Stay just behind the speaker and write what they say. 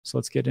So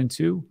let's get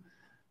into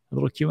a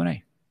little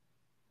Q&A.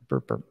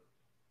 Burp, burp.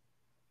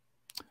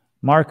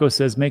 Marco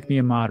says, make me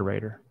a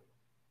moderator.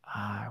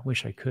 I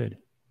wish I could.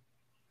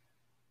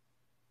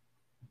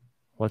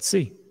 Let's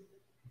see.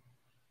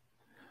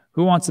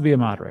 Who wants to be a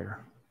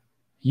moderator?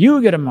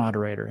 You get a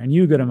moderator, and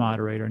you get a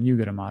moderator, and you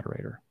get a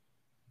moderator.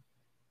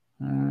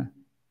 You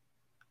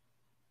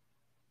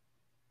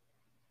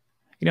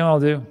know what I'll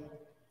do?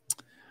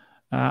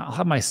 I'll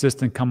have my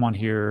assistant come on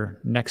here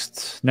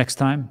next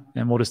time,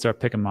 and we'll just start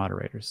picking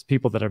moderators,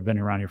 people that have been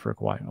around here for a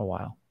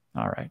while.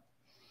 All right.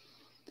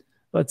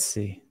 Let's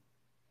see.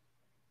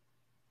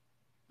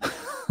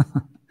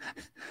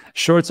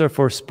 Shorts are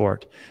for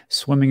sport,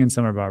 swimming and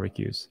summer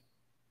barbecues.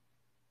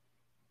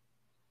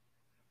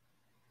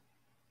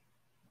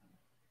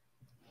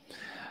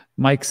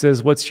 Mike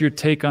says, what's your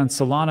take on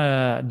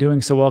Solana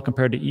doing so well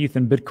compared to ETH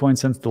and Bitcoin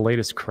since the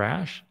latest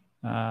crash?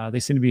 They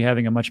seem to be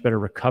having a much better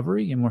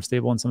recovery and more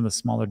stable in some of the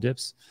smaller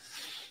dips.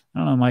 I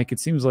don't know, Mike. It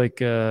seems like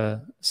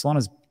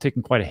Solana's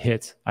taken quite a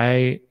hit.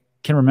 I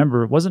can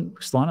remember, wasn't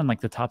Solana in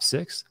like the top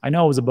 6? I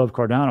know it was above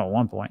Cardano at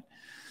one point,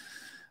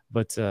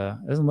 but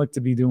it doesn't look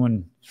to be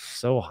doing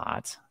so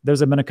hot.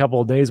 There's been a couple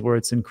of days where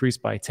it's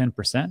increased by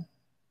 10%,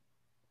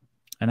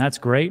 and that's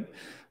great.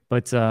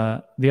 But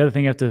the other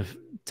thing you have to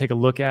take a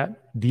look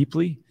at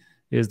deeply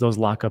is those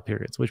lockup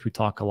periods, which we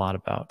talk a lot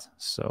about.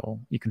 So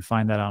you can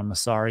find that on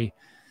Masari.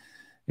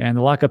 And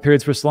the lockup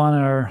periods for Solana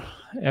are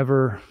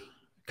ever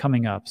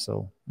coming up.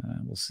 So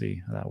we'll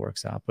see how that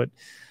works out. But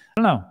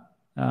I don't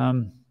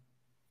know.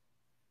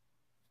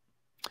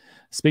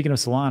 Speaking of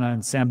Solana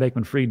and Sam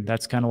Bankman-Fried,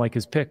 that's kind of like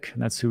his pick.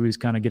 That's who he's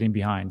kind of getting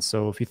behind.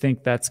 So if you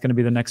think that's going to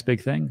be the next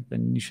big thing,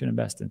 then you should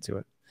invest into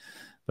it.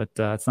 But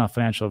it's not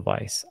financial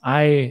advice.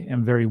 I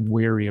am very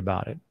wary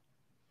about it.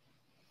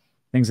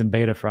 Things in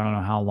beta for I don't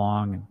know how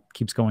long and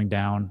keeps going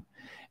down.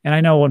 And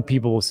I know when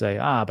people will say,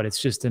 but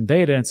it's just in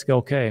beta and it's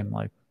okay. I'm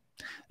like,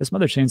 there's some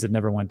other chains that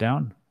never went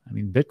down. I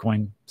mean,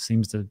 Bitcoin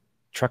seems to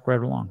truck right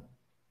along.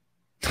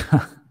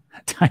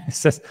 It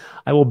says,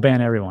 I will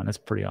ban everyone. That's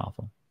pretty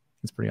awful.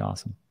 It's pretty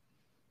awesome.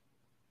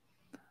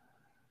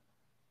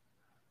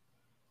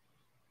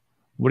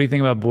 What do you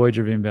think about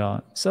Voyager being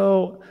bailed?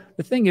 So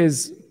the thing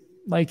is,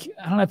 like,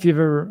 I don't know if you've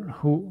ever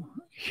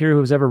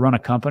who's ever run a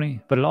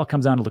company, but it all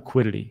comes down to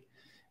liquidity.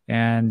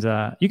 And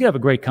you could have a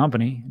great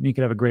company, and you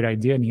could have a great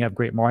idea, and you have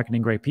great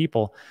marketing, great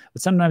people.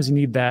 But sometimes you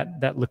need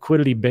that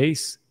liquidity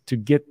base to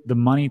get the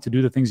money to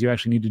do the things you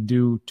actually need to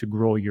do to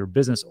grow your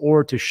business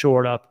or to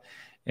shore it up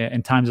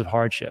in times of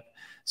hardship.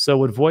 So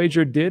what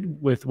Voyager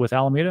did with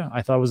Alameda,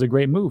 I thought was a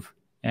great move.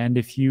 And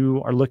if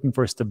you are looking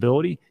for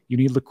stability, you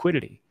need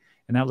liquidity.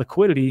 And that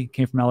liquidity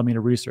came from Alameda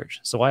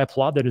Research. So I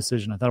applaud their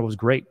decision. I thought it was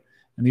great.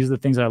 And these are the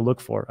things that I look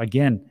for.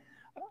 Again,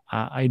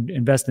 I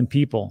invest in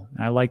people.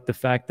 I like the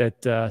fact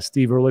that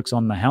Steve Ehrlich's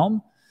on the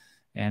helm,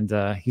 and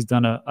he's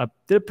done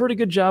did a pretty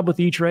good job with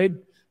E-Trade,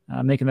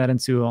 making that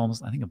into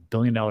almost, I think, $1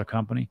 billion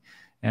company,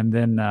 and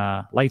then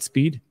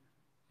Lightspeed,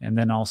 and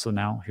then also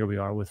now here we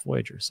are with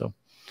Voyager. So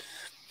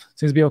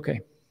seems to be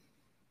okay.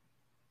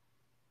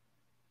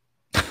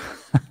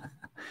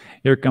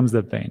 Here comes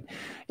the pain.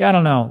 Yeah, I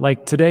don't know.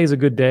 Like today's a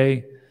good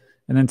day,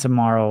 and then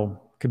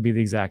tomorrow could be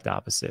the exact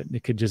opposite.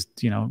 It could just,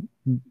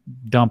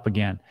 dump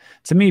again.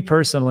 To me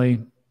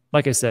personally,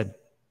 like I said,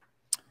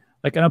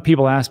 like I know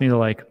people ask me to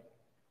like,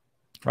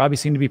 Robbie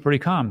seemed to be pretty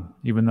calm,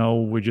 even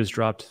though we just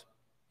dropped,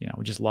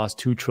 we just lost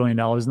 $2 trillion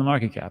in the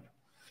market cap.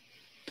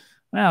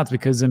 Well, it's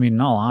because,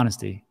 in all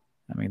honesty,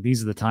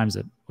 these are the times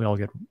that we all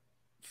get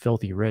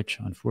filthy rich,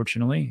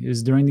 unfortunately,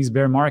 is during these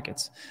bear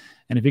markets.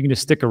 And if you can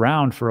just stick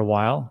around for a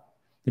while,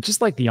 it's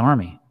just like the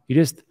army.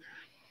 It's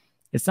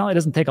not like it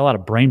doesn't take a lot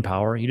of brain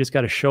power. You just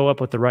got to show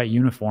up with the right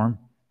uniform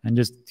and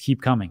just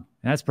keep coming.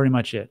 And that's pretty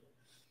much it.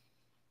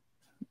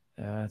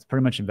 It's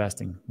pretty much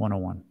investing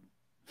 101.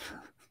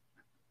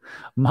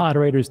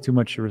 Moderators, too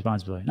much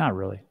responsibility. Not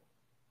really.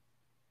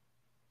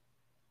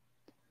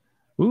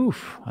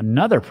 Oof,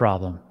 another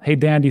problem. Hey,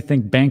 Dan, do you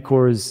think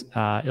Bancor's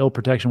ill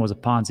protection was a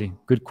Ponzi?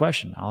 Good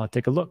question. I'll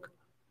take a look.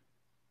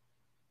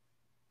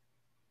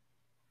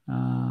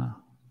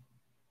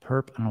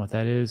 Perp, I don't know what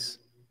that is.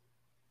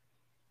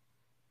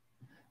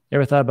 You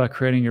ever thought about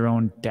creating your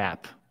own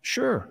DApp?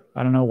 Sure.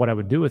 I don't know what I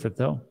would do with it,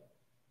 though.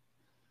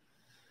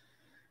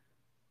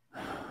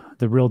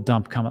 The real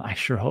dump coming. I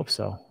sure hope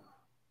so.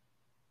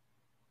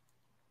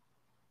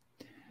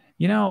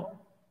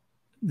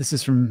 This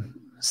is from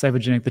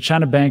Cybergenic. The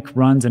China bank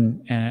runs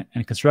and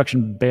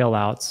construction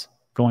bailouts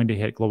going to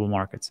hit global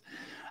markets.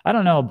 I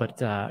don't know,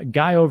 but a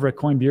guy over at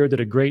Coin Bureau did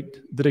a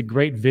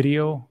great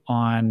video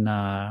on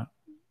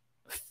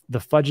the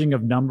fudging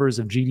of numbers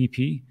of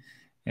GDP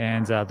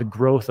and the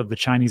growth of the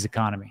Chinese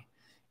economy.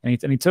 And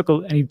he took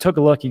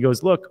a look.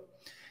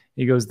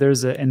 He goes,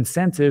 there's an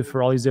incentive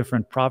for all these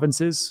different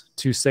provinces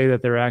to say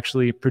that they're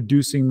actually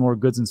producing more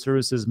goods and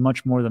services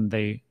much more than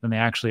they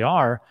actually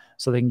are,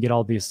 so they can get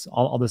all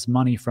this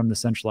money from the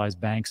centralized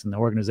banks and the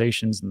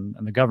organizations and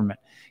the government.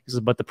 He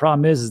says, but the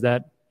problem is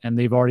that, and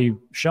they've already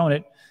shown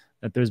it,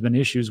 that there's been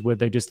issues where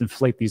they just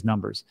inflate these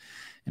numbers.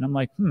 And I'm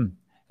like,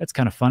 That's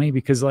kind of funny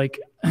because, like,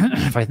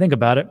 if I think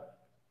about it,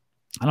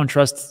 I don't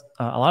trust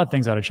a lot of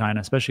things out of China,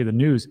 especially the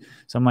news.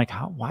 So I'm like,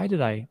 why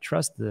did I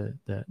trust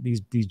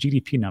these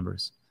GDP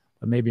numbers?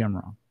 But maybe I'm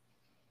wrong.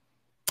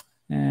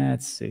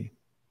 Let's see.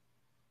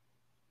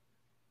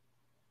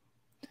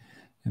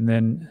 And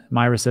then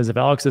Myra says, if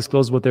Alex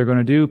discloses what they're going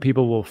to do,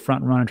 people will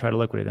front run and try to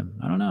liquidate them.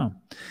 I don't know.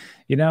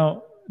 You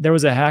know, there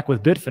was a hack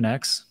with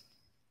Bitfinex.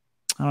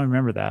 I don't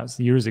remember that. It was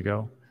years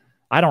ago.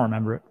 I don't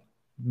remember it,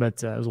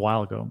 but it was a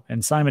while ago.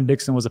 And Simon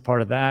Dixon was a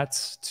part of that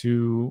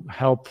to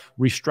help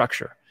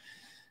restructure,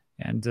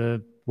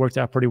 and worked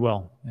out pretty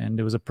well. And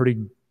it was a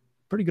pretty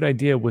good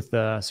idea with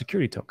the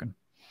security token.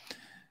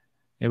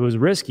 It was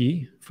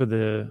risky for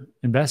the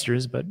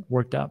investors, but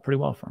worked out pretty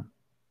well for them.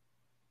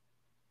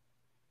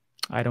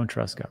 I don't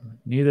trust government.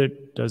 Neither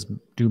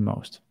do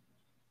most.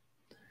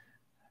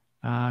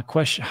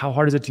 Question, how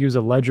hard is it to use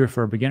a ledger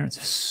for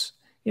beginners?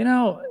 You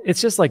know,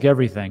 it's just like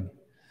everything.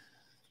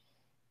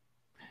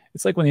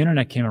 It's like when the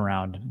internet came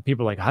around,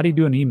 people are like, how do you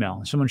do an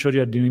email? Someone showed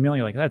you how to do an email,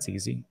 you're like, that's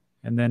easy.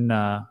 And then,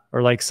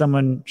 or like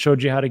someone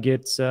showed you how to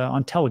get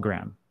on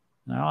Telegram.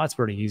 Oh, that's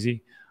pretty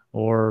easy.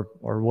 Or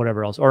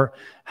whatever else, or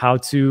how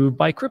to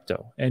buy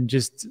crypto.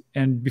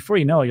 And before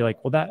you know it, you're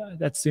like, well,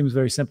 that seems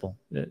very simple.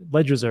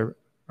 Ledgers are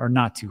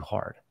not too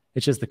hard.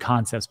 It's just the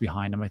concepts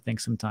behind them, I think,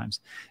 sometimes.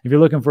 If you're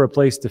looking for a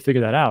place to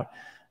figure that out,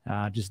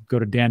 just go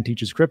to Dan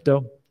Teaches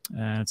Crypto.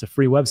 It's a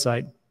free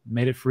website.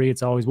 Made it free.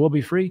 It's always will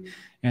be free.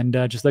 And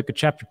just look at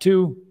chapter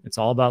 2. It's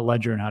all about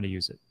ledger and how to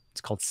use it.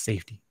 It's called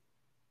safety.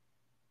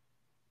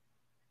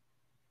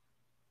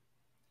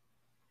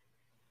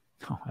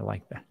 Oh, I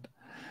like that.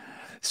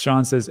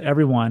 Sean says,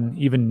 everyone,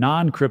 even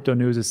non-crypto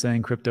news is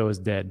saying crypto is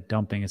dead,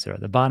 dumping, etc.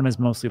 The bottom is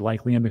mostly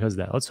likely in because of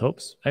that. Let's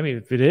hope so. I mean,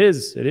 if it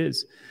is, it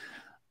is.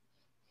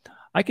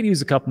 I could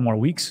use a couple more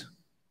weeks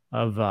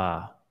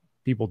of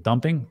people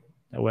dumping.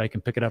 That way I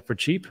can pick it up for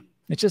cheap.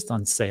 It's just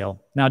on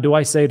sale. Now, do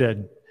I say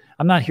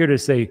I'm not here to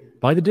say,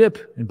 buy the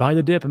dip and buy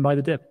the dip and buy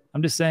the dip.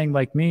 I'm just saying,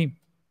 like me,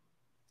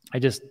 I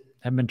just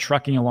have been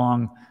trucking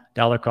along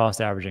dollar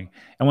cost averaging.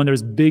 And when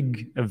there's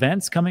big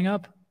events coming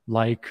up,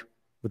 like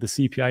with the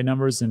CPI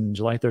numbers in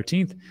July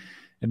 13th,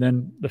 and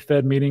then the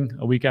Fed meeting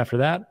a week after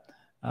that,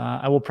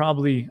 I will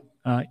probably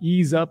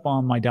ease up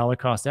on my dollar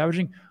cost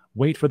averaging,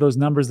 wait for those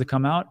numbers to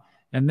come out,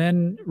 and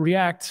then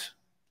react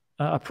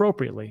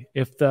appropriately.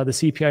 If the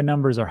CPI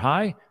numbers are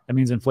high, that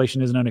means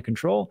inflation isn't under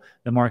control,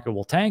 the market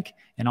will tank,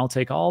 and I'll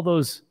take all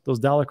those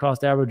dollar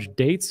cost average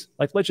dates.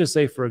 Like, let's just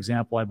say, for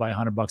example, I buy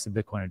 $100 of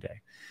Bitcoin a day.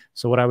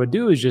 So what I would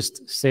do is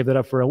just save that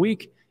up for a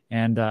week,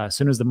 and as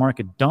soon as the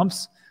market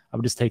dumps, I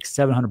would just take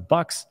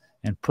 $700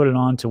 and put it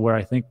on to where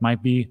I think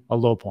might be a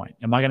low point.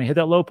 Am I going to hit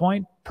that low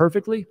point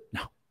perfectly?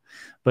 No.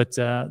 But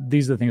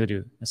these are the things I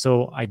do.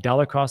 So I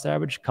dollar cost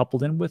average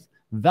coupled in with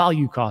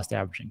value cost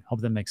averaging. Hope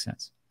that makes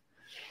sense.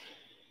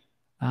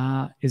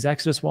 Is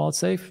Exodus Wallet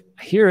safe?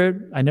 I hear it.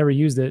 I never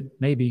used it.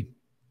 Maybe.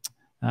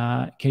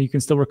 You can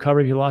still recover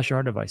if you lost your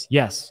hard device.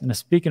 Yes. And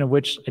speaking of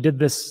which, I did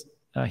this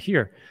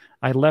here.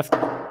 I left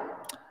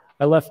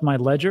my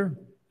ledger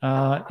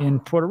in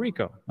Puerto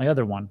Rico, my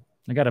other one.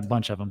 I got a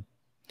bunch of them.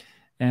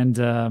 And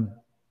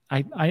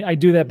I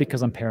do that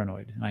because I'm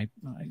paranoid. I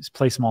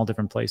place them all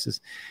different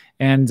places.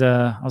 And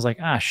I was like,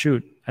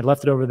 shoot, I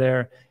left it over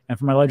there. And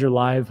for my Ledger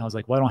Live, I was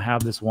like, well, I don't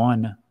have this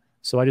one.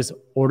 So I just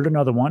ordered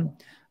another one.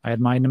 I had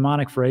my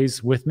mnemonic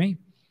phrase with me.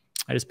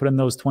 I just put in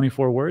those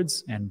 24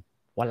 words and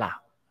voila,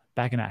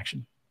 back in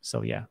action.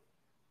 So yeah.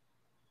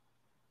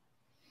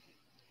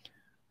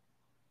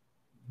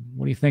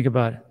 What do you think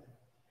about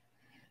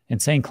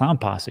Insane Clown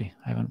Posse?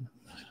 I haven't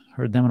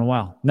heard them in a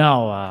while.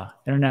 No,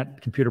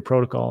 Internet Computer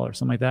Protocol or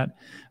something like that.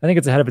 I think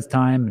it's ahead of its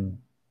time, and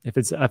if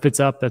it's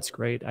up, that's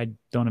great. I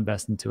don't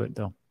invest into it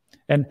though.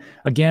 And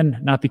again,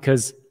 not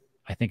because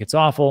I think it's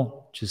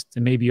awful, just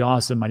it may be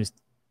awesome. I just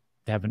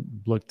haven't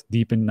looked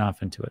deep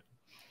enough into it.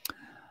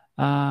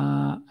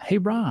 Hey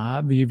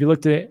Rob, have you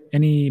looked at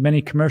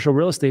many commercial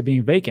real estate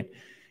being vacant?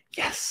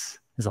 Yes,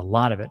 there's a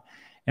lot of it.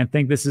 And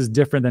think this is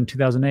different than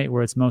 2008,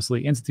 where it's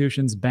mostly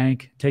institutions,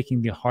 bank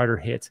taking the harder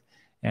hit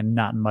and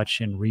not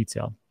much in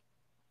retail.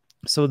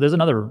 So there's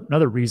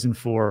another reason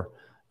for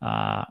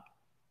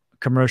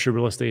commercial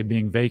real estate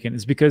being vacant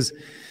is because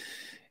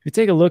if you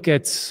take a look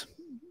at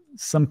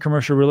some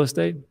commercial real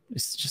estate,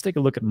 just take a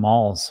look at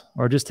malls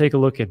or just take a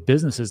look at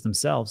businesses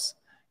themselves.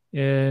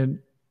 In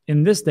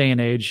this day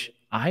and age,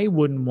 I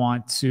wouldn't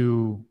want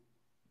to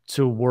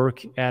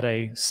work at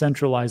a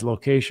centralized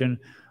location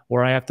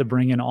where I have to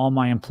bring in all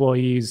my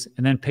employees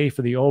and then pay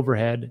for the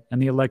overhead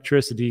and the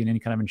electricity and any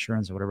kind of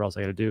insurance or whatever else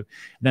I got to do. And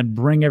then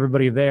bring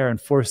everybody there and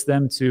force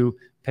them to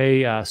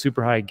pay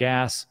super high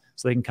gas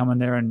so they can come in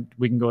there and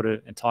we can go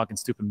and talk in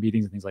stupid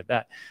meetings and things like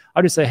that.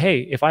 I'd just say,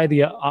 hey, if I had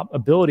the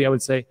ability, I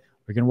would say,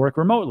 we're going to work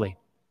remotely.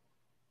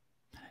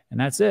 And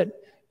that's it.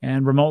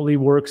 And remotely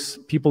works.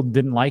 People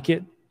didn't like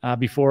it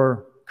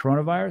before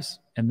coronavirus.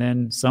 And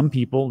then some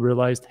people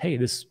realized, hey,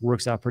 this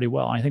works out pretty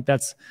well. And I think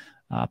that's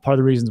part of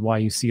the reasons why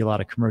you see a lot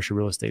of commercial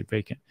real estate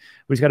vacant.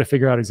 We just got to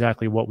figure out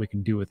exactly what we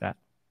can do with that.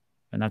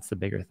 And that's the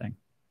bigger thing.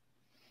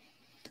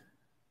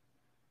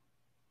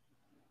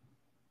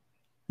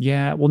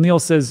 Yeah, well, Neil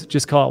says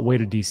just call it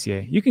weighted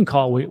DCA. You can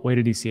call it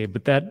weighted DCA,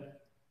 but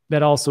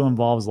that also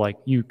involves like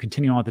you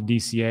continue on with the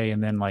DCA,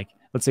 and then like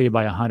let's say you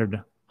buy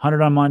 100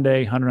 on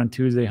Monday, 100 on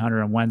Tuesday,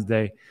 100 on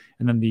Wednesday,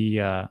 and then the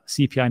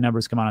CPI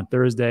numbers come out on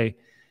Thursday.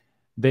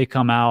 They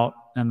come out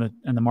and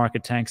the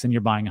market tanks, and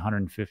you're buying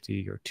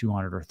 150 or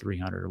 200 or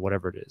 300 or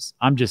whatever it is.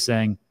 I'm just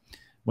saying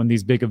when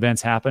these big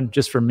events happen,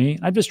 just for me,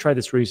 I just tried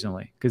this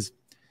recently because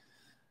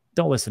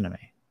don't listen to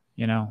me.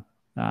 You know,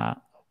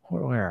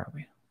 where are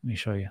we? Let me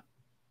show you.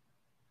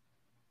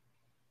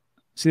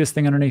 See this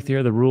thing underneath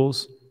here, the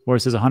rules, where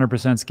it says 100%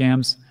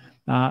 scams?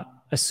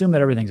 Assume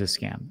that everything's a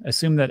scam.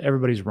 Assume that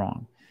everybody's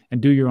wrong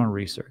and do your own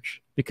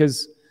research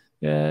because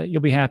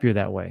you'll be happier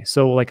that way.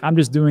 So like I'm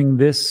just doing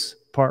this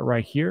part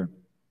right here,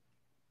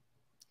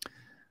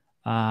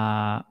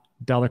 dollar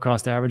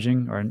cost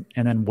averaging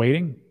and then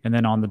waiting. And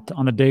then on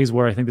the days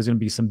where I think there's going to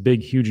be some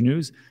big, huge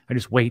news, I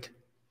just wait.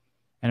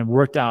 And it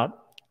worked out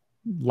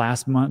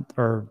last month,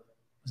 or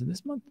was it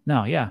this month?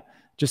 No, yeah.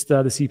 Just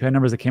the CPI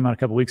numbers that came out a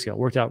couple of weeks ago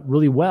worked out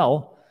really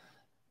well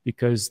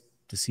because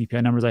the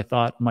CPI numbers, I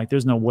thought, I'm like,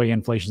 there's no way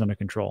inflation's under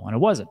control. And it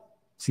wasn't.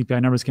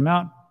 CPI numbers came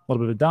out, a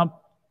little bit of a dump,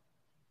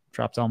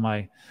 dropped all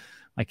my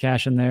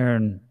cash in there,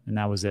 and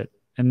that was it.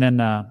 And then,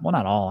 well,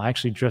 not all. I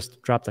actually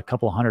just dropped a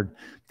couple hundred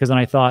because then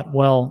I thought,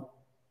 well,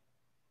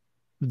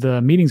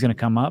 the meeting's going to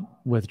come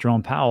up with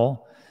Jerome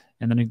Powell.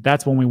 And then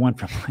that's when we went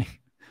from like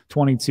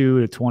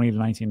 22 to 20 to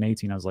 19 and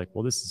 18. I was like,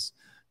 well, this is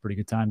a pretty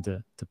good time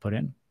to put in.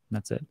 And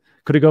that's it.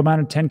 Could it go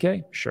down to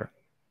 10K? Sure.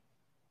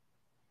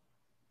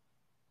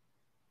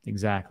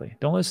 Exactly.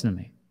 Don't listen to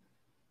me.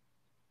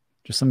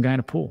 Just some guy in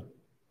a pool.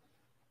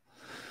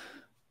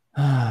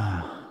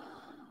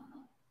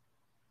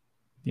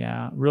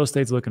 Yeah, real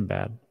estate's looking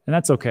bad. And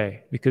that's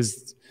okay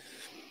because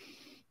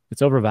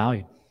it's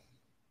overvalued.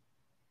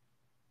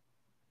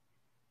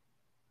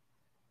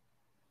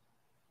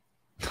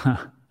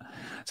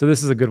 So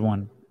this is a good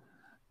one.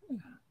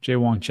 Jay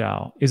Wong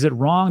Chow. Is it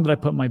wrong that I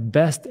put my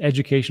best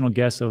educational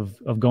guess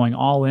of going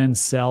all in,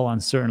 sell on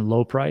certain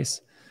low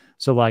price?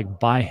 So like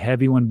buy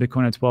heavy when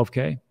Bitcoin at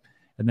 12K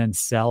and then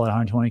sell at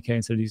 120K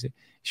instead of DC?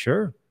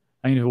 Sure.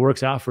 I mean, if it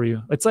works out for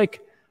you. It's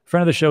like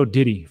friend of the show,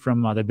 Diddy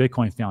from the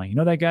Bitcoin family. You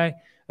know that guy?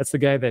 That's the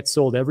guy that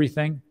sold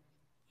everything.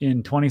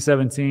 In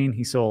 2017,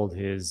 he sold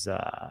his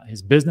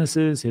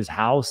businesses, his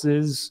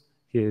houses,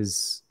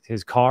 his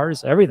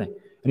cars, everything.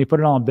 And he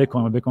put it all on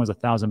Bitcoin when Bitcoin was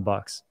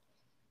 $1,000.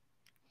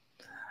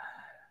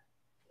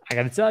 I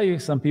got to tell you,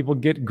 some people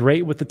get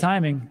great with the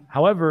timing.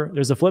 However,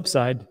 there's a flip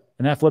side,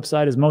 and that flip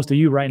side is most of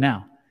you right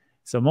now.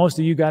 So most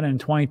of you got in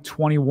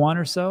 2021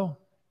 or so,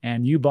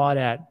 and you bought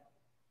at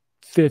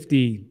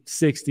 50,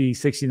 60,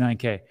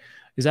 69K.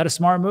 Is that a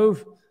smart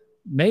move?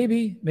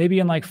 Maybe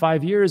in like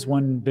 5 years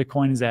when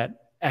Bitcoin is at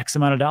X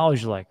amount of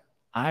dollars, you're like,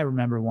 I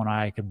remember when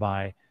I could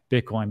buy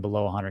Bitcoin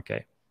below 100K.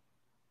 It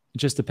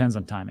just depends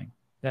on timing.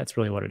 That's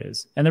really what it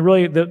is. And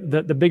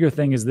the bigger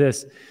thing is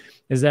this,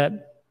 is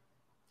that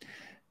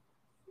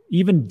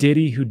even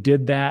Diddy, who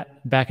did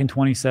that back in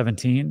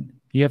 2017,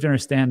 you have to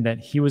understand that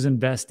he was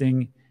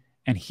investing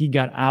and he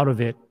got out of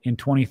it in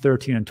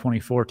 2013 and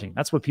 2014.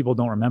 That's what people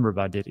don't remember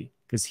about Diddy,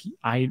 because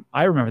I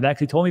remember that because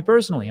he told me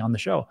personally on the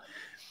show.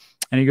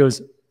 And he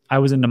goes, I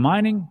was into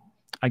mining.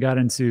 I got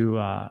into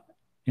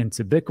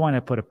Bitcoin. I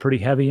put a pretty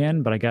heavy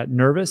in, but I got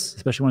nervous,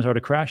 especially when it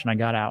started to crash, and I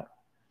got out.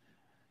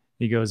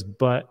 He goes,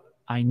 but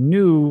I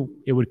knew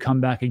it would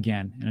come back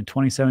again. And in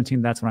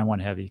 2017, that's when I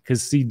went heavy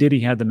because see, Diddy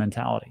had the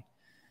mentality.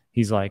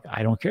 He's like,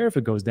 I don't care if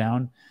it goes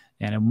down,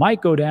 and it might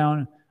go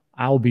down.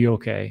 I'll be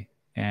okay.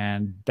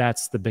 And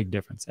that's the big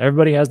difference.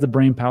 Everybody has the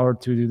brain power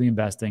to do the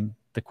investing.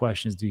 The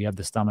question is, do you have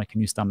the stomach? Can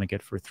you stomach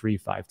it for 3,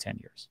 5, 10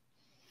 years?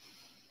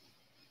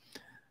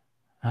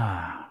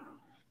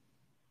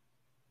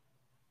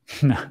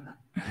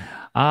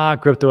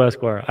 Crypto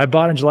Esquire. I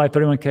bought in July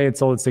 31K. It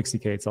sold at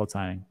 60K. It's all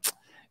timing.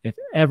 If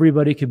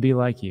everybody could be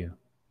like you.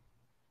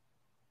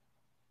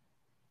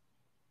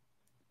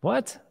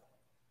 What?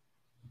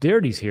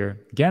 Beardy's here.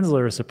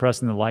 Gensler is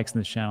suppressing the likes in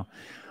this channel.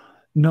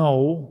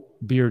 No,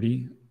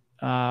 Beardy.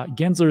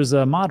 Gensler's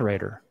a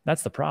moderator.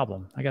 That's the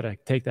problem. I got to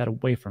take that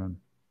away from him.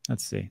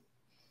 Let's see.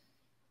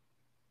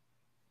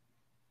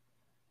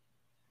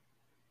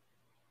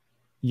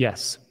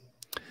 Yes.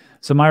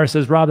 So Myra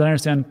says, Rob, did I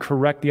understand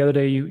correct the other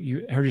day?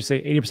 You heard you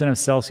say 80% of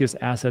Celsius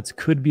assets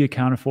could be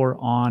accounted for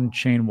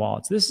on-chain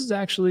wallets. This is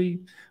actually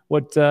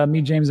what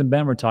me, James, and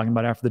Ben were talking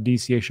about after the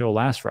DCA show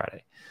last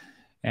Friday.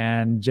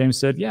 And James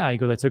said, yeah, he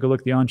goes, I took a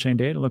look at the on-chain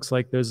data. It looks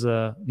like there's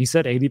he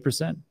said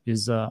 80%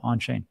 is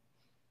on-chain.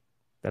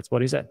 That's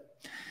what he said.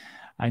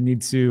 I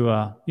need to,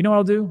 you know what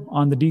I'll do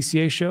on the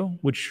DCA show,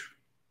 which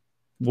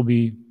will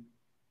be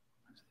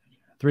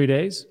 3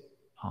 days?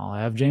 I'll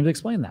have James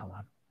explain that one.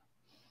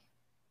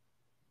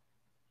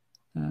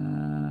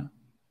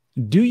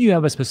 Do you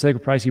have a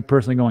specific price you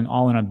personally going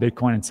all in on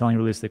Bitcoin and selling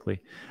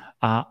realistically?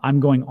 I'm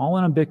going all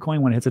in on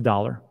Bitcoin when it hits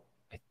 $1.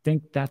 I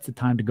think that's the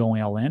time to go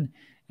all in.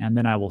 And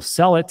then I will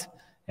sell it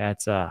at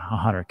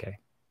 100K.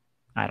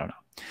 I don't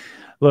know.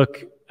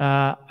 Look,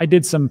 I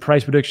did some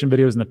price prediction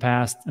videos in the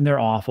past, and they're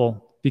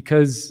awful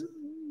because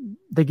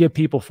they give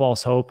people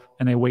false hope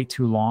and they wait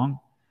too long.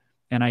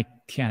 And I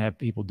can't have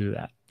people do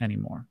that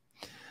anymore,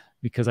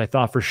 because I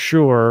thought for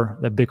sure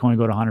that Bitcoin would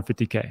go to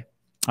 150K.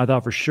 I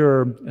thought for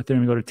sure Ethereum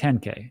would go to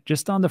 10K,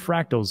 just on the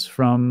fractals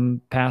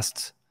from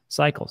past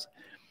cycles.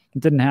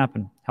 It didn't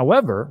happen.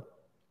 However,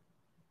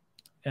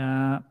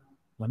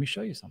 let me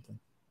show you something.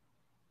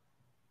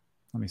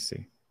 Let me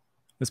see.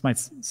 This might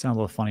sound a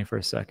little funny for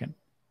a second.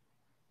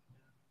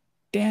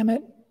 Damn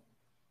it.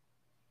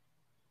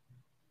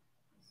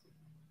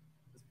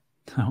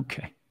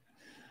 Okay.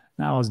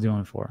 Now I was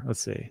doing for. Let's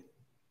see.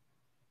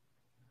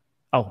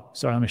 Oh,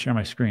 sorry. Let me share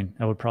my screen.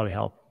 That would probably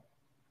help.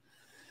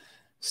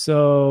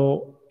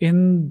 So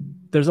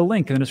there's a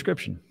link in the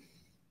description.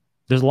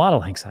 There's a lot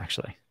of links,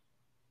 actually.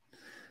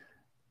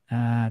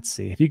 Let's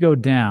see. If you go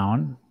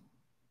down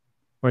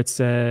where it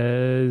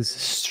says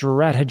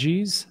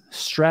strategies,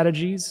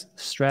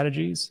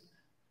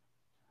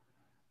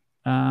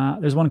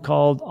 there's one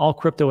called All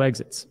Crypto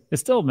Exits.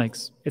 It's still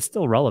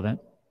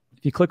relevant.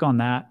 If you click on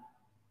that,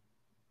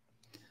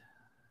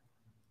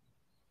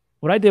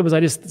 what I did was I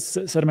just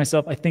said to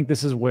myself, I think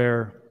this is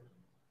where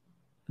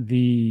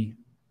the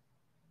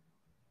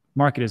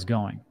market is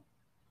going.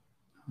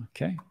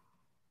 Okay.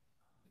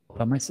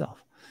 By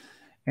myself.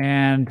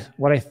 And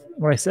what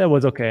I said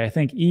was, okay, I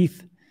think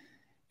ETH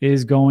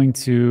is going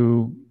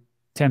to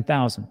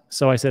 10,000.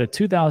 So I said at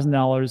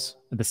 $2,000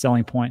 at the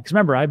selling point. Because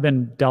remember, I've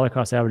been dollar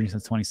cost averaging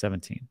since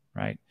 2017,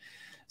 right?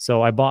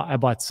 So I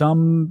bought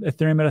some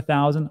Ethereum at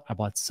 1,000. I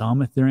bought some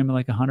Ethereum at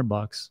like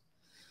 $100.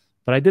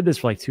 But I did this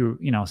for like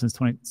since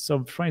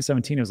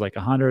 2017, it was like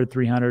 100,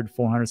 300,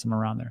 400, somewhere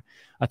around there.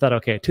 I thought,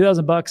 okay,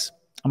 $2,000,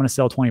 I'm going to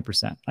sell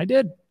 20%. I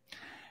did. And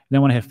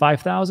then when I hit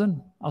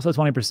 5,000, I'll sell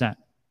 20%.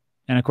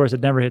 And of course, it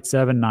never hit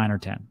 7, 9, or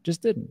 10.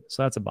 Just didn't.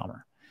 So that's a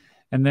bummer.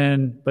 And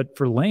then, but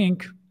for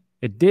Link,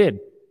 it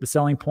did. The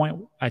selling point,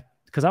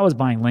 because I was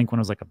buying Link when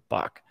it was like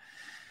 $1.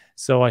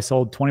 So I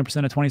sold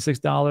 20% at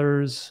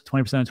 $26,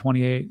 20% at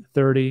 $28,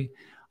 $30.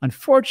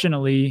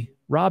 Unfortunately,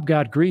 Rob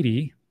got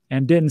greedy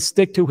and didn't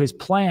stick to his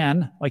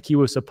plan like he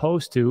was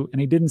supposed to.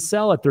 And he didn't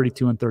sell at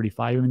 32 and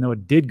 35, even though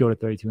it did go to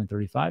 32 and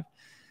 35.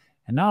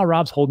 And now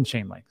Rob's holding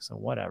Chainlink. So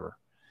whatever.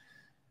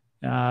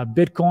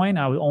 Bitcoin,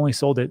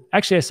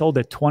 I sold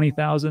at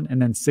 20,000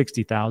 and then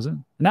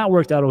 60,000. And that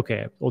worked out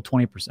okay. Well,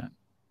 20%.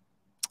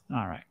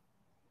 All right.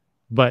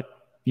 But,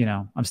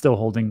 I'm still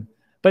holding,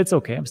 but it's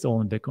okay. I'm still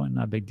holding Bitcoin.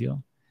 Not a big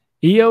deal.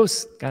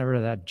 EOS, got rid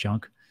of that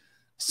junk.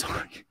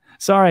 Sorry,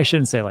 I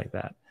shouldn't say it like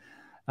that.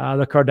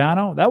 The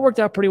Cardano, that worked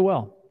out pretty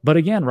well. But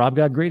again, Rob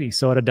got greedy.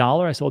 So at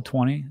 $1, I sold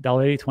 20,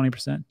 $1.80,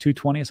 20%,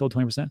 $2.20, I sold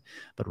 20%.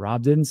 But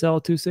Rob didn't sell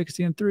at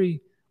 260 and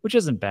 3, which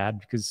isn't bad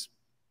because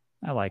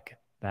I like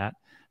that.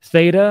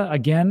 Theta,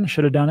 again,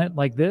 should have done it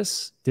like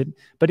this.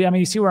 But I mean,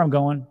 you see where I'm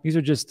going? These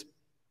are just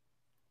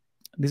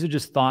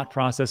thought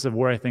process of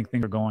where I think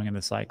things are going in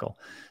the cycle.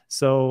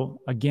 So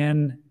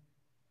again,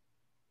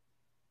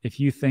 if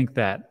you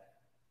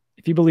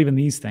believe in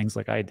these things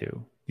like I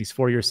do, these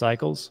 4-year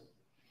cycles,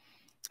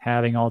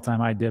 having all-time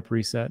high dip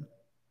reset,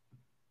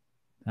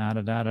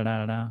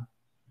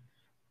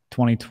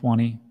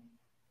 2020,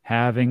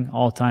 having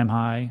all-time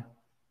high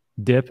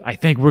dip. I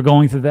think we're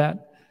going through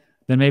that.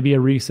 Then maybe a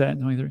reset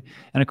in 23.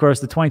 And of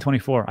course, the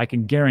 2024, I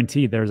can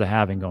guarantee there's a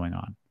halving going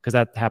on because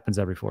that happens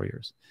every 4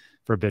 years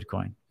for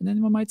Bitcoin. And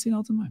then we might see an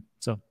all-time high.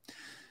 So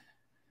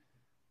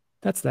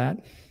that's that.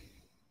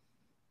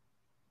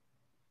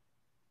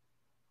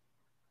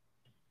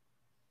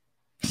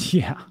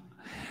 Yeah.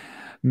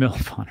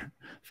 MILF Hunter.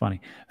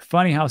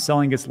 Funny how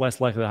selling gets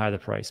less likely to higher the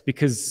price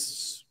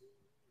because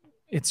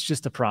it's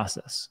just a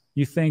process.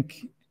 You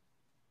think,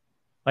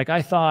 like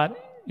I thought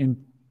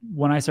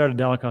when I started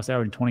dollar cost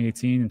average in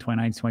 2018 and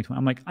 2019, 2020,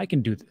 I'm like, I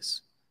can do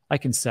this. I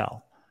can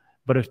sell.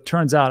 But it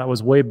turns out I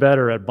was way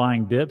better at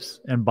buying dips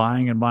and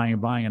buying and buying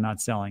and buying and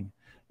not selling.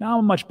 Now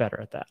I'm much better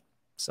at that.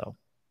 So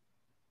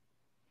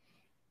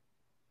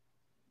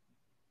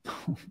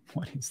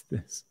what is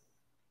this?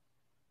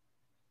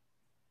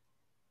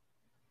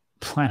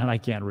 Planet, I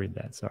can't read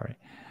that, sorry.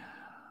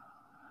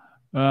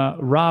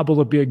 Rob,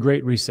 will it be a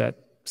great reset?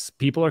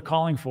 People are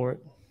calling for it.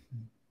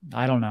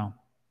 I don't know.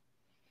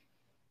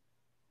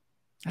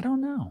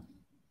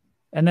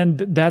 And then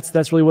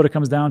that's really what it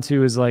comes down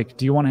to is like,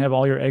 do you want to have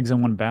all your eggs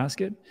in one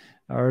basket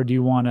or do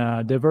you want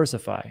to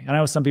diversify? And I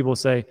know some people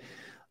say,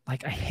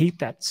 like, I hate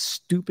that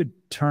stupid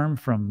term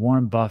from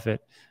Warren Buffett.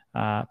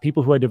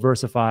 People who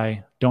diversify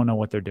don't know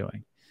what they're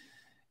doing.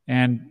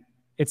 And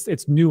it's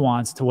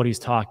nuanced to what he's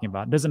talking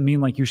about. It doesn't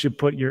mean like you should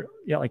put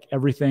like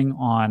everything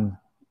on,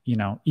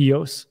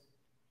 EOS.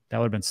 That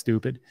would have been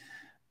stupid.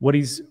 What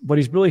he's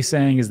really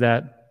saying is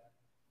that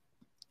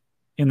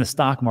in the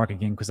stock market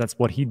game, because that's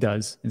what he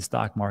does in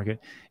stock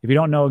market, if you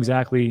don't know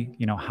exactly,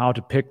 how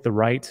to pick the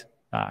right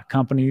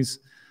companies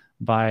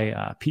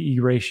by PE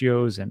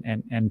ratios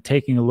and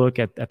taking a look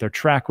at their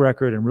track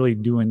record and really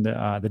doing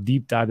the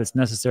deep dive that's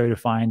necessary to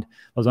find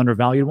those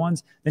undervalued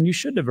ones, then you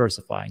should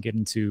diversify and get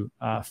into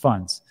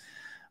funds.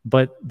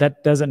 But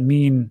that doesn't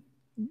mean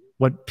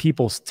what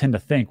people tend to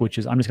think, which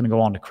is I'm just going to go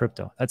on to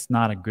crypto. That's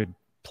not a good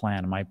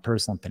plan, my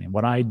personal opinion.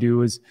 What I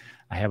do is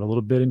I have a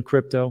little bit in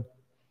crypto.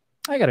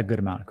 I got a good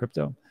amount of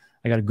crypto.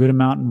 I got a good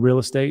amount in real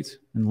estate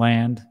and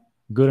land,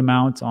 good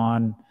amount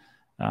on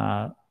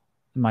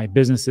my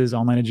businesses,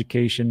 online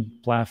education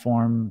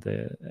platform,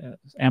 the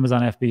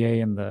Amazon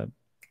FBA, and the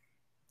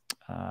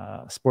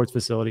sports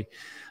facility.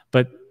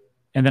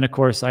 And then, of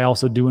course, I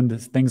also do into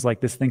things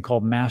like this thing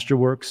called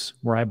Masterworks,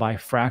 where I buy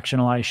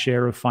fractionalized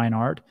share of fine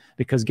art,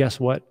 because guess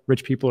what?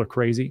 Rich people are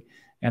crazy,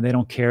 and they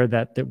don't care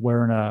that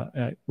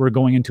we're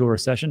going into a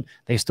recession.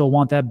 They still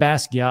want that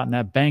Basquiat and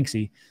that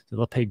Banksy, so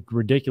they'll pay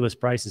ridiculous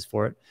prices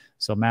for it.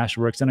 So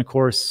Masterworks, and of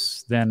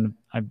course, then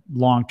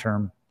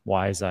long-term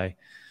wise, I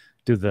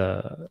do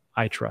the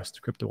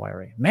iTrust crypto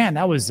IRA. Man,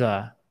 that was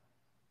a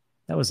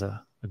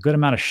good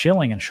amount of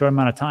shilling in a short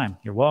amount of time.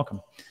 You're welcome.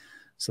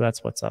 So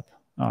that's what's up.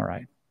 All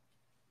right.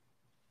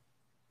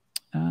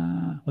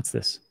 What's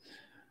this?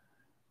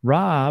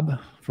 Rob,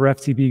 for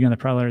FTB on the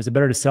private letter, is it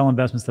better to sell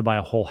investments to buy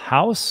a whole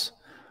house,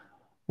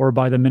 or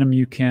buy the minimum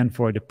you can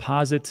for a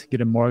deposit,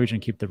 get a mortgage,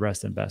 and keep the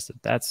rest invested?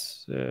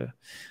 That's so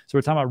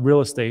we're talking about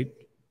real estate.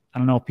 I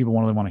don't know if people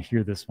really want to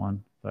hear this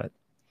one, but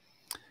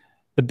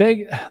the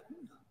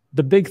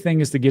big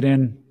thing is to get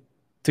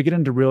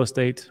into real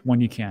estate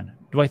when you can.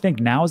 Do I think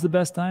now is the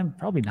best time?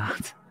 Probably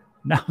not.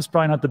 Now is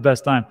probably not the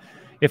best time.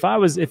 If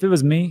it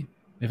was me,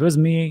 and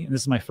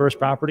this is my first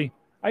property,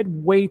 I'd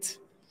wait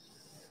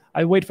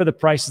for the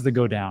prices to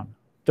go down.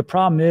 The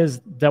problem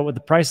is that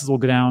the prices will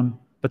go down,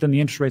 but then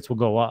the interest rates will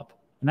go up.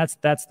 And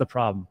that's the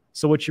problem.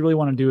 So what you really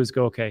want to do is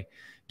go, okay,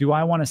 do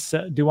I want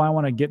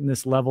to get in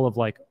this level of,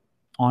 like,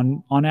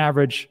 on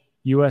average,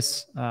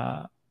 US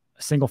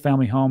single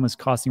family home is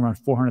costing around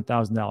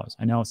 $400,000.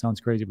 I know it sounds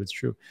crazy, but it's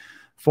true.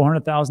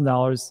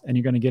 $400,000, and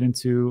you're going to get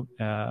into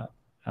a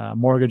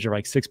mortgage of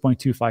like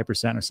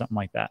 6.25% or something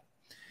like that.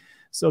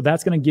 So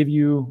that's going to give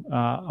you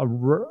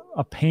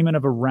a payment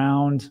of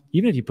around,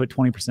 even if you put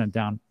 20%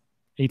 down,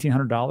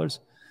 $1,800,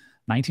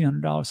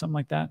 $1,900, something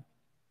like that.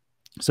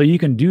 So you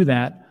can do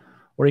that,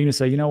 or you can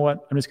say, you know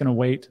what, I'm just going to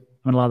wait. I'm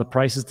going to allow the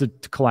prices to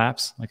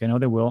collapse, like I know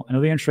they will. I know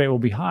the interest rate will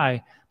be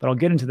high, but I'll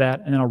get into that,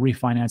 and then I'll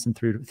refinance in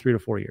 3 to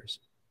 4 years.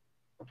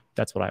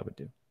 That's what I would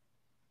do.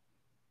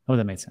 Oh,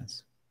 that made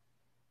sense.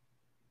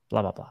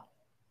 Blah, blah, blah.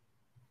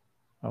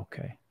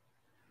 Okay.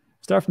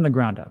 Start from the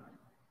ground up.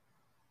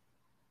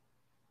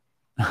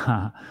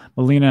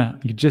 Melina,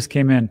 you just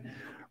came in.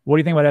 What do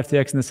you think about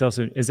FTX in the sell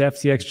suit? Is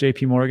FTX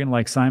JP Morgan,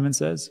 like Simon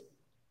says?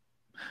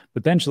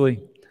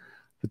 Potentially.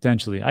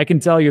 I can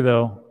tell you,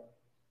 though.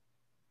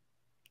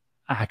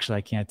 Actually,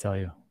 I can't tell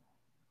you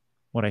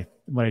what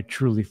I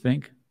truly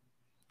think.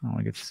 I don't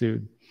want to get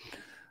sued.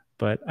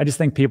 But I just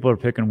think people are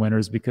picking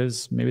winners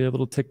because maybe they're a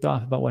little ticked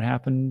off about what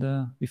happened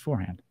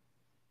beforehand.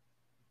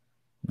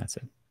 That's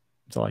it.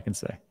 That's all I can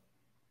say.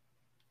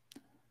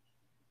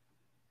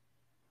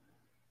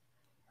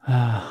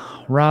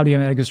 Rob, do you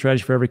have an exit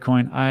strategy for every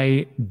coin?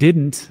 I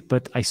didn't,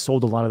 but I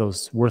sold a lot of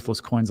those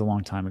worthless coins a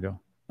long time ago.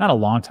 Not a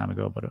long time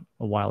ago, but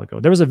a while ago.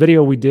 There was a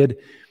video we did.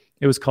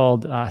 It was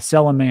called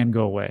Sell in May and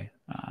Go Away.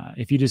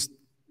 If you just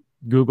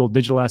Google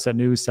digital asset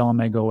news, sell in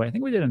May, go away. I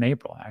think we did in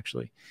April,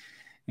 actually.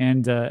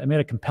 And it made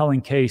a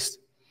compelling case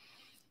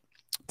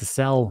to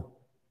sell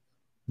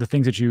the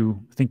things that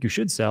you think you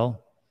should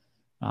sell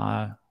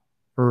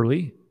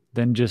early,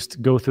 then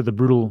just go through the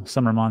brutal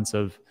summer months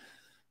of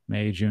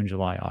May, June,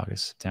 July,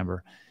 August,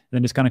 September, and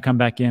then just kind of come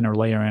back in or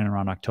layer in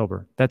around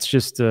October. That's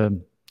just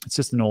it's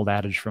just an old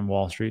adage from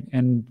Wall Street.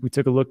 And we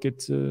took a look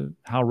at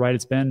how right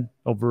it's been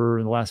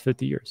over the last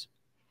 50 years.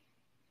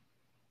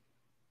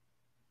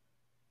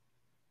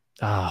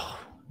 Oh,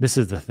 this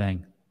is the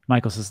thing.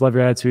 Michael says, love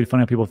your attitude.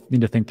 Funny how people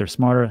need to think they're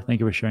smarter. Thank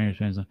you for sharing your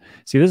experience.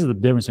 See, this is the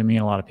difference between me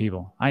and a lot of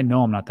people. I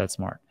know I'm not that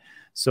smart.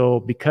 So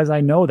because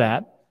I know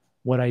that,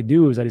 what I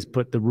do is I just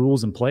put the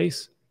rules in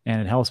place, and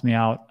it helps me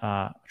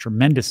out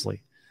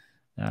tremendously.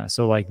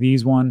 So like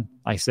these one,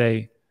 I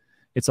say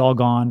it's all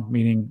gone,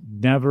 meaning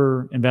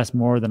never invest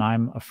more than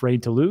I'm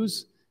afraid to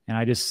lose. And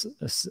I just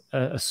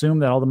assume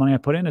that all the money I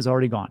put in is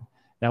already gone.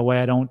 That way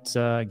I don't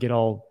get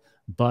all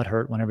butt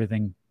hurt when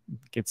everything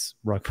gets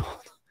rug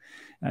pulled.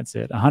 That's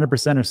it. 100% are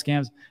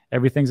scams.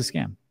 Everything's a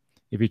scam.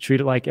 If you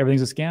treat it like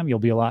everything's a scam, you'll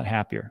be a lot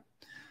happier.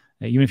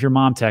 Even if your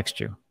mom texts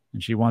you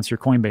and she wants your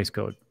Coinbase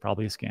code,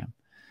 probably a scam.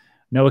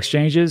 No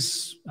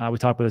exchanges. We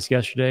talked about this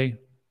yesterday.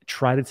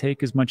 Try to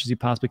take as much as you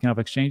possibly can off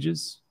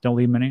exchanges. Don't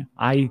leave many.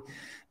 I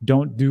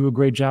don't do a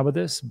great job of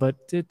this, but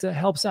it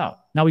helps out.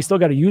 Now, we still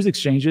got to use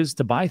exchanges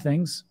to buy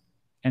things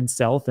and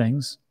sell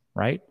things,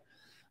 right?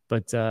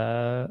 But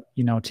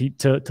you know,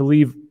 to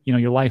leave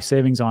your life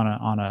savings on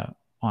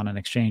an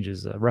exchange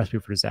is a recipe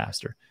for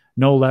disaster.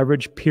 No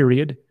leverage,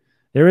 period.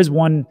 There is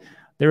one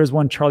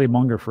Charlie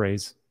Munger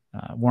phrase,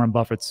 Warren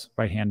Buffett's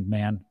right-hand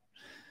man,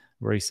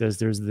 where he says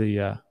there's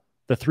the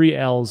 3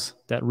 L's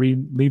that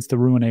leads to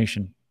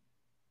ruination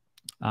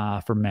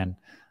for men: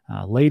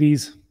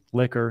 ladies,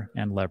 liquor,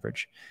 and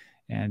leverage.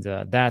 And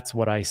that's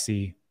what I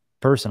see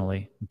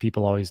personally.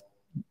 People always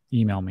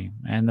email me.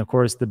 And of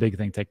course, the big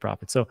thing, take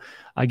profit. So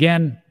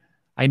again,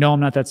 I know I'm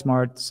not that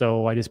smart,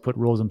 so I just put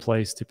rules in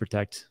place to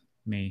protect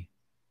me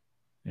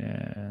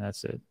Yeah,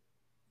 that's it.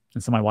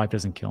 And so my wife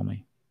doesn't kill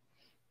me.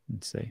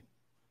 Let's see.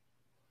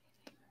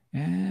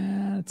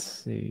 And let's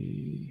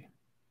see.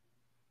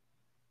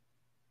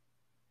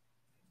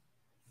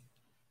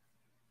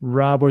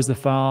 Rob, where's the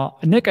file?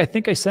 Nick, I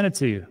think I sent it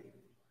to you.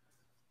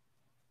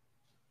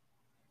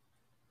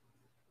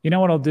 You know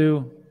what I'll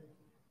do?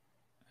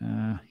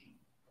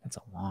 That's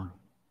a long.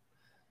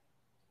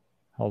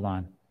 Hold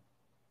on.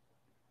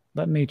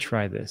 Let me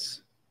try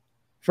this.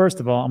 First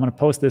of all, I'm going to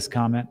post this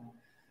comment.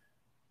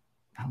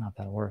 I don't know if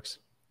that works.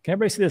 Can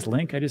everybody see this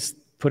link I just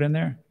put in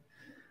there?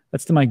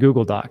 That's to my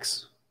Google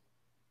Docs.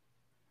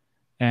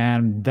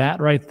 And that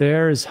right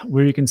there is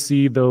where you can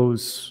see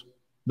those,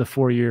 the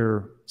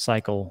 4-year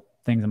cycle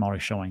things I'm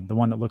already showing. The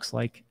one that looks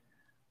like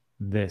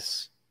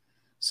this.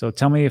 So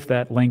tell me if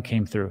that link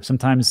came through.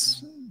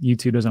 Sometimes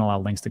YouTube doesn't allow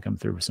links to come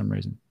through for some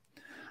reason.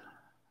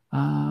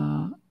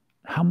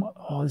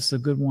 Oh, this is a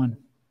good one.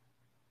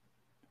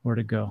 Where'd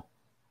it go?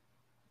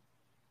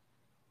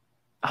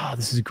 Oh,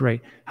 this is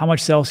great. How much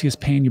Celsius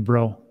paying you,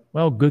 bro?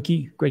 Well,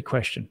 Gookie, great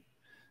question.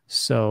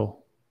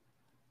 So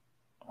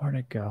where'd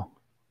it go?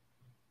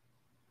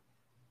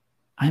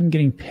 I'm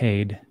getting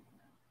paid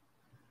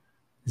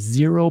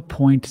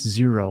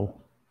 0.0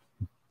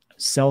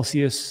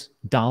 Celsius,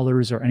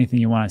 dollars, or anything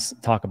you want to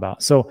talk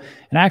about. So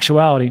in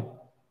actuality,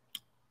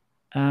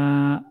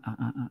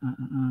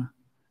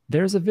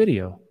 there's a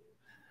video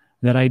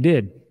that I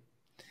did.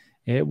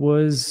 It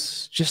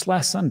was just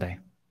last Sunday.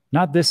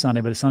 Not this Sunday,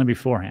 but the Sunday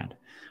beforehand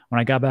when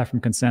I got back from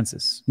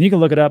Consensus. And you can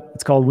look it up.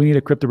 It's called We Need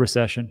a Crypto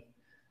Recession.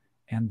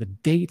 And the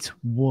date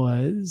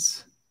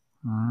was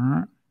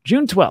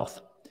June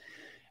 12th.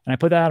 And I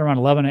put that around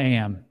 11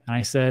 a.m. And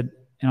I said,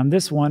 and on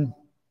this one,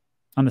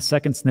 on the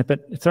second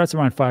snippet, it starts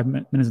around 5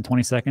 minutes and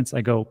 20 seconds.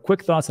 I go,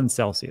 quick thoughts on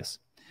Celsius.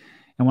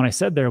 And what I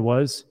said there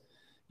was,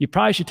 you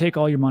probably should take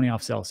all your money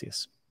off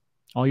Celsius,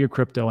 all your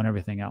crypto and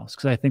everything else,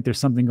 because I think there's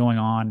something going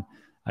on.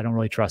 I don't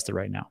really trust it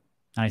right now.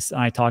 And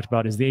I talked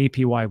about, is the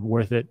APY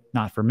worth it?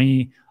 Not for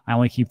me. I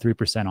only keep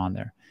 3% on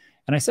there.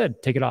 And I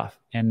said, take it off.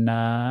 And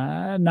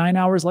 9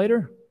 hours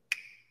later,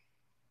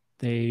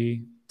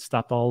 they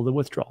stopped all the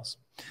withdrawals.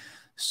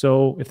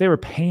 So if they were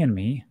paying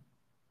me,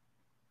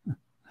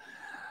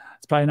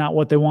 it's probably not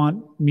what they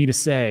want me to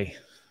say.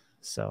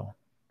 So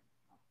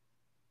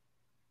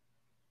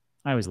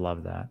I always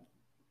love that.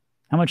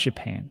 How much you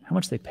paying? How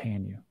much are they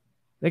paying you?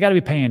 They got to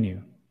be paying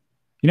you.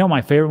 You know,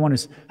 my favorite one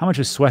is, how much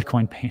is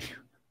SWEATCOIN paying you?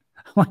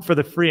 Like for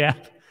the free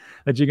app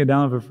that you can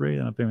download for free,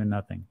 they're not paying me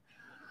nothing.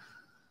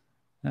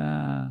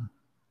 Oh,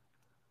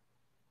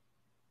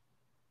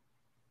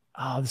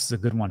 this is a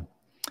good one.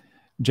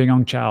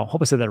 Jingong Chow.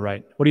 Hope I said that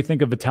right. What do you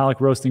think of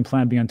Vitalik roasting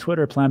Plan B on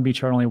Twitter? Plan B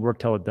chart only work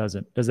till it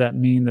doesn't. Does that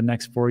mean the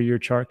next 4-year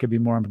chart could be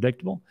more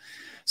unpredictable?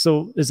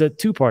 So there's a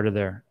two-parter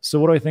there. So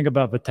what do I think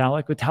about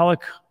Vitalik? Vitalik,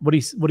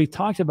 what he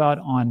talked about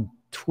on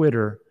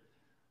Twitter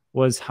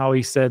was how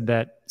he said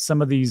that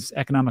some of these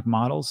economic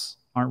models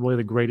aren't really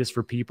the greatest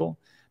for people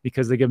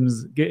because it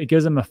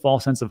gives them a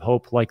false sense of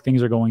hope, like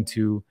things are going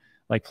to,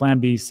 like Plan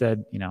B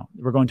said, you know,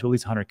 we're going to at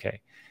least 100K.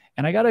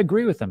 And I got to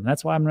agree with him.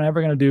 That's why I'm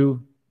never going to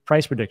do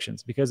price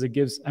predictions, because it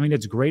gives, I mean,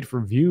 it's great for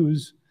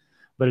views,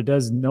 but it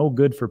does no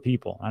good for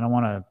people. I don't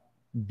want to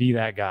be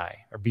that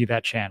guy or be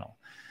that channel.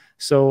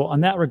 So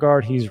on that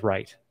regard, he's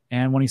right.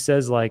 And when he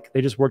says like,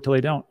 they just work till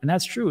they don't, and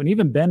that's true. And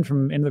even Ben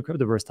from Into the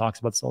Cryptoverse talks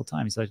about this all the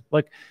time. He's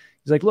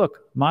like, look,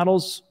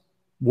 models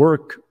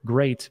work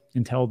great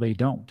until they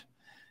don't.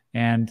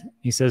 And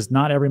he says,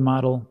 not every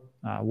model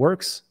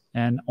works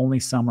and only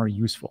some are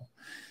useful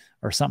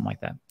or something like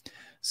that.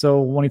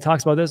 So when he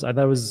talks about this, I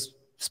thought it was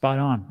spot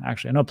on,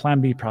 actually. I know Plan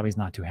B probably is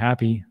not too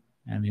happy,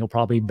 and he'll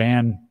probably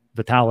ban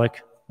Vitalik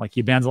like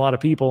he bans a lot of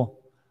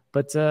people.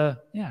 But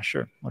yeah,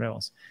 sure, what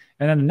else?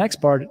 And then the next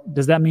part,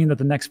 does that mean that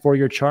the next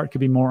 4-year chart could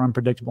be more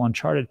unpredictable,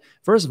 uncharted?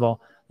 First of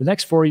all, the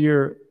next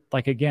 4-year,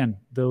 like again,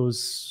 the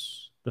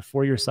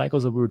 4-year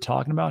cycles that we were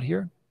talking about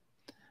here,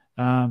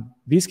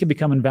 these can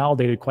become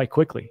invalidated quite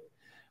quickly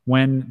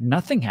when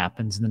nothing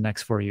happens in the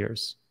next 4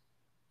 years.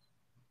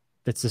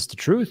 That's just the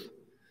truth.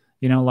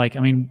 You know, like, I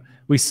mean,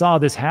 we saw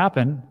this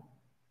happen,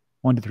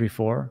 1, 2, 3,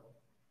 4.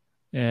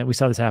 We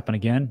saw this happen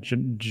again,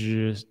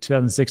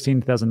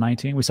 2016,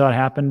 2019. We saw it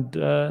happen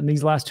in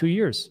these last 2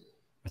 years,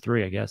 or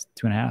 3, I guess,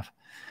 2.5.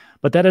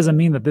 But that doesn't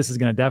mean that this is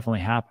going to definitely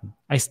happen.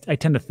 I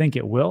tend to think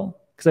it will,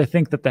 because I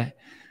think that that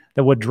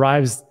what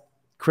drives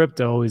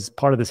crypto is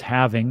part of this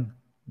halving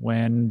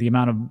when the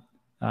amount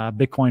of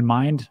Bitcoin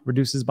mined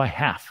reduces by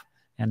half,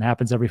 and it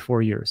happens every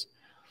 4 years.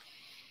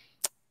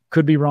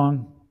 Could be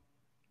wrong.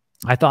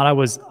 I thought it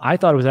was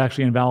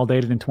actually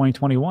invalidated in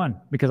 2021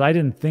 because I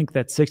didn't think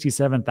that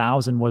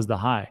 67,000 was the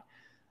high.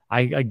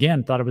 I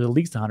again thought it was at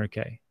least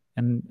 100K,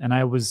 and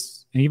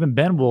even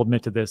Ben will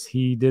admit to this.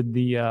 He did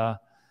the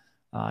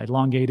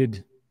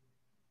elongated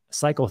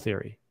cycle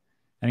theory,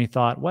 and he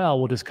thought, well,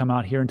 we'll just come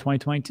out here in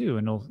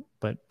 2022,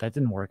 but that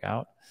didn't work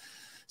out.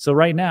 So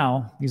right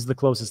now, he's the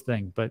closest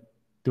thing. But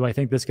do I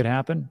think this could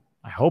happen?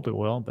 I hope it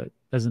will, but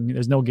doesn't mean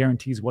there's no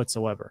guarantees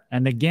whatsoever.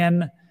 And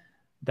again,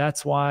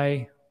 that's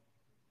why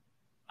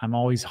I'm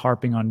always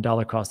harping on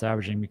dollar cost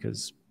averaging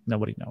because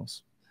nobody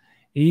knows.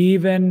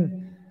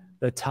 Even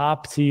the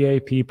top TA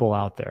people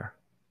out there.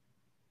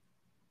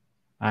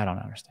 I don't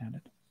understand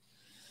it.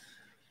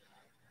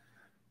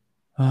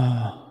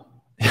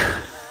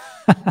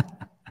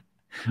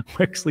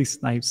 Wixley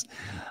Snipes.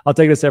 I'll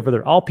take it a step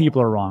further. All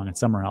people are wrong and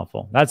some are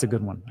helpful. That's a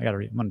good one. I'm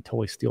going to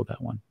totally steal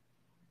that one.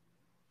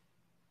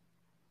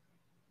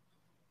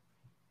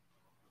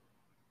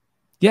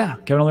 Yeah,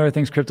 Kevin O'Leary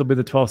thinks crypto will be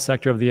the 12th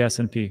sector of the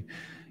S&P.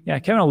 Yeah,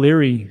 Kevin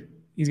O'Leary,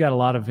 he's got a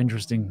lot of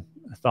interesting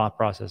thought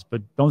process,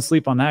 but don't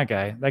sleep on that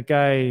guy. That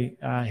guy,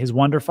 his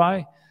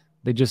WonderFi,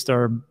 they just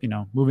are,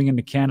 moving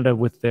into Canada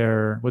with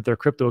their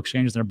crypto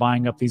exchanges. They're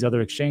buying up these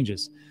other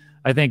exchanges.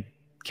 I think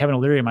Kevin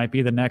O'Leary might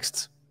be the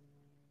next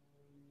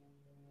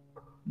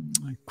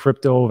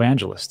crypto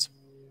evangelist,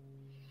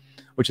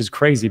 which is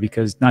crazy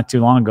because not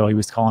too long ago he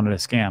was calling it a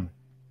scam,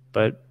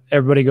 but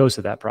everybody goes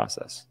through that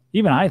process.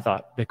 Even I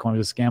thought Bitcoin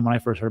was a scam when I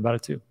first heard about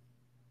it too.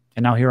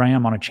 And now here I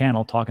am on a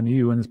channel talking to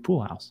you in this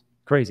pool house.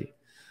 Crazy.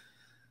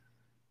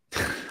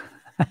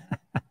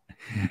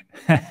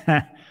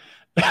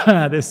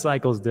 This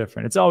cycle's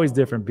different. It's always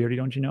different, Beardy.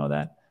 Don't you know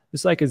that?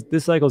 This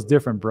cycle's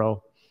different,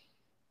 bro.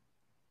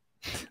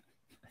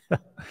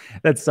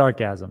 That's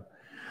sarcasm.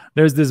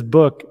 There's this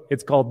book.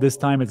 It's called This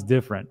Time It's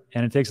Different.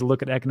 And it takes a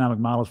look at economic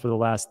models for the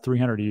last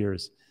 300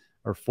 years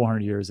or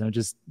 400 years. And it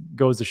just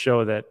goes to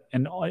show that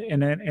in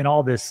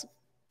all this,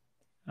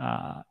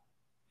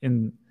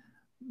 in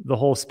the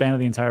whole span of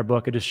the entire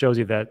book, it just shows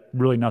you that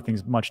really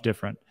nothing's much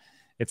different.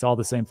 It's all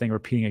the same thing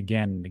repeating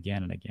again and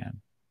again and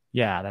again.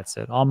 Yeah, that's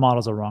it. All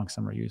models are wrong.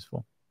 Some are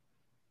useful.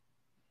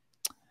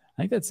 I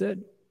think that's it.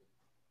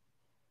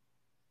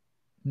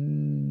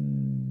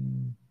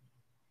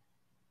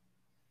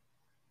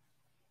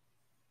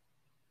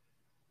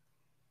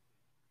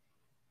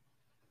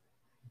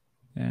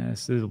 Yeah,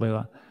 this is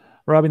Layla.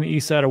 Robbing the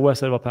east side or west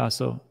side of El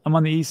Paso? I'm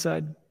on the east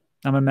side.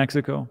 I'm in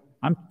Mexico.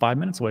 I'm 5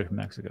 minutes away from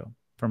Mexico,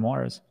 from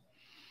Juarez.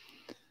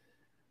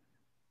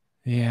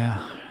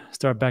 Yeah,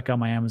 start back on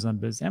my Amazon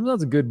business.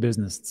 Amazon's a good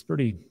business. It's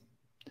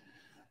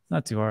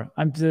not too hard.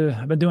 I've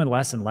been doing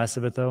less and less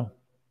of it though,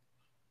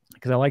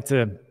 because I like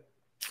to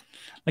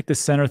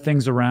center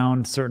things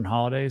around certain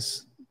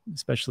holidays,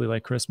 especially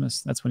like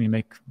Christmas. That's when you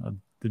make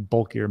the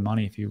bulk of your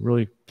money if you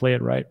really play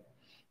it right.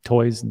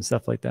 Toys and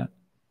stuff like that.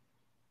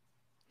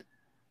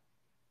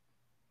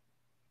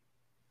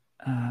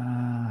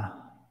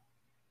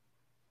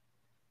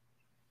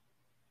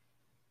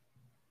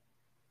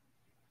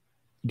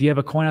 Do you have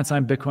a coin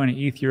outside Bitcoin and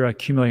ETH you're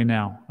accumulating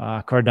now?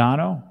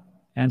 Cardano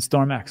and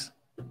StormX.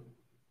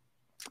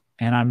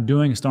 And I'm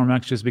doing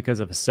StormX just because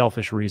of a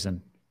selfish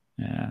reason.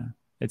 Yeah,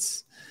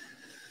 it's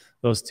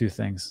those two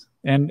things.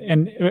 And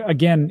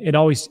again,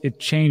 it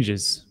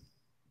changes.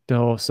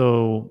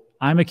 So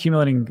I'm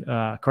accumulating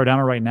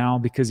Cardano right now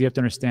because you have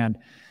to understand,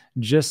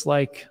 just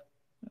like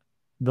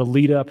the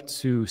lead up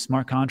to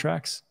smart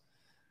contracts,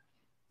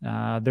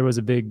 there was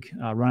a big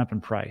run up in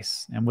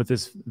price. And with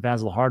this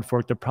Vasil hard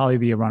fork, there'll probably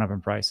be a run up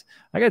in price.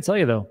 I got to tell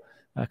you though,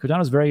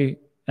 Cardano's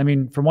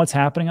from what's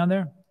happening on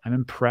there, I'm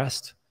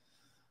impressed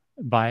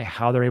by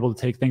how they're able to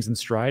take things in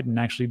stride and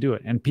actually do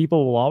it. And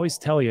people will always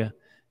tell you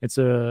it's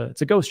a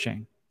ghost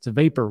chain. It's a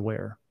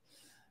vaporware.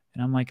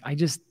 And I'm like, I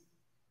just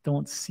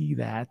don't see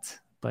that,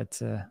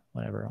 but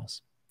whatever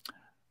else.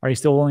 Are you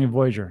still holding a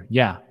Voyager?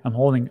 Yeah, I'm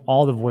holding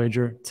all the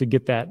Voyager to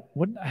get that.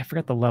 I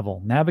forgot the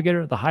level.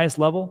 Navigator, the highest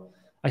level.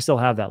 I still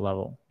have that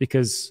level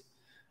because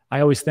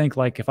I always think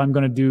like if I'm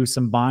going to do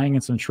some buying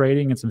and some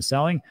trading and some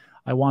selling,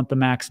 I want the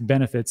max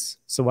benefits.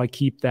 So I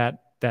keep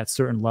that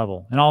certain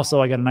level. And also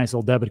I got a nice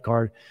little debit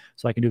card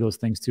so I can do those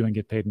things too and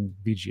get paid in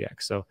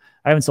VGX. So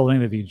I haven't sold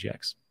any of the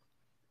VGX.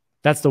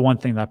 That's the one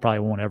thing that I probably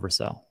won't ever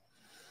sell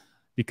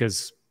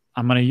because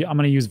I'm going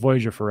to use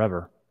Voyager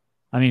forever.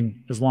 I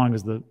mean, as long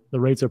as the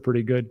rates are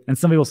pretty good. And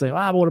some people say,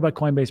 but what about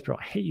Coinbase Pro?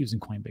 I hate using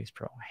Coinbase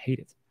Pro. I hate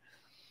it.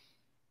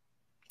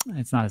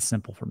 It's not as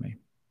simple for me.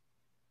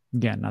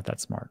 Again, not that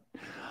smart.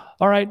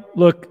 All right,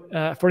 look,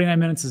 49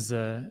 minutes is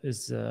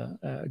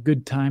a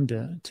good time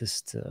to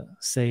just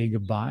say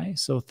goodbye.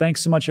 So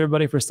thanks so much,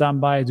 everybody, for stopping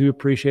by. I do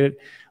appreciate it.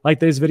 Like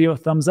this video,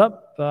 thumbs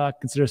up.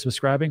 Consider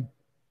subscribing.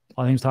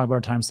 All things talk about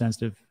are time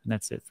sensitive, and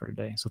that's it for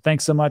today. So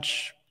thanks so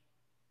much.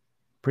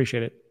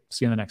 Appreciate it.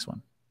 See you in the next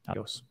one.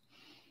 Adios.